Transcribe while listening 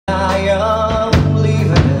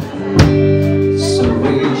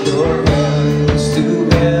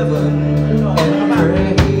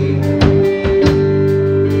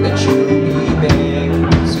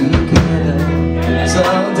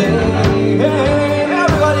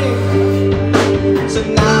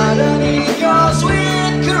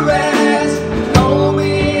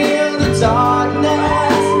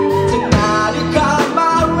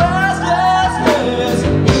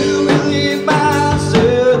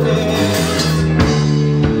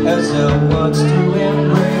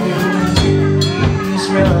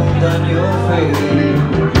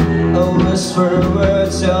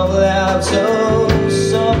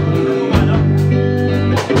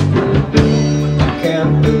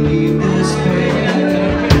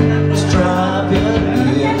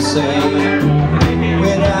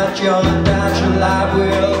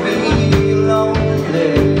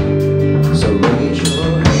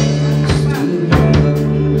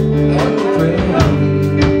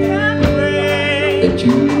to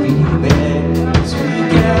be back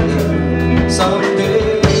together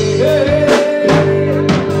someday.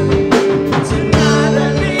 Tonight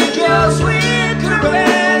I need your sweet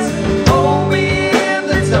caress, hold me in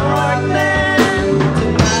the darkness.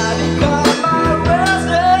 Tonight you got my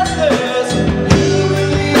restlessness, you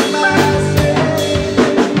relieve my stress.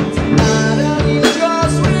 Tonight I need your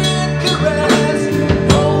sweet caress,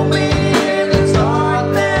 hold me in the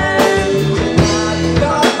darkness. Tonight you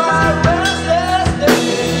got my restlessness,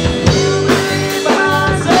 you relieve my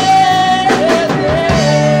stress.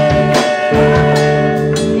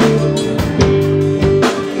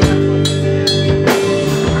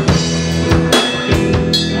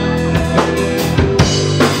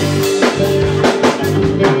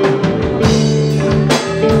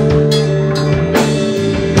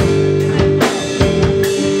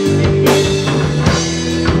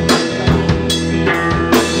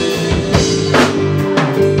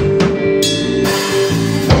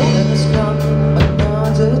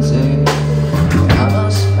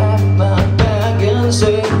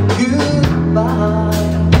 Say goodbye,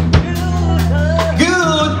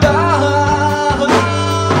 goodbye.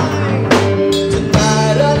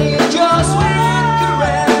 Tonight I need your sweet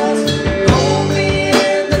caress, hold me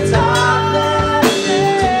in the darkness.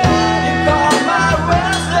 Tonight you calm my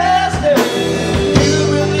restlessness, you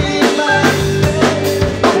relieve my stress.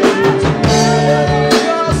 Tonight I need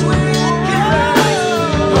your sweet caress,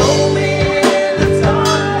 hold me in the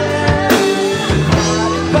darkness.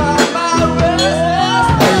 Tonight you calm my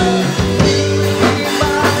restlessness.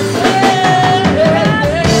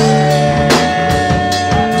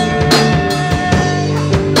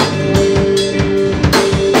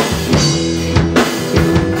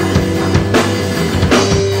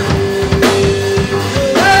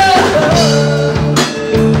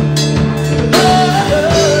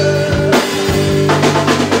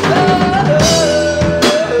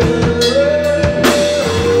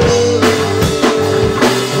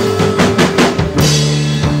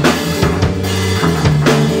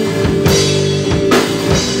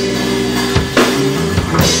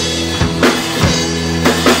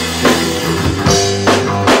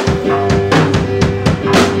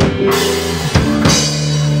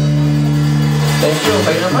 Thank you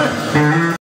very much.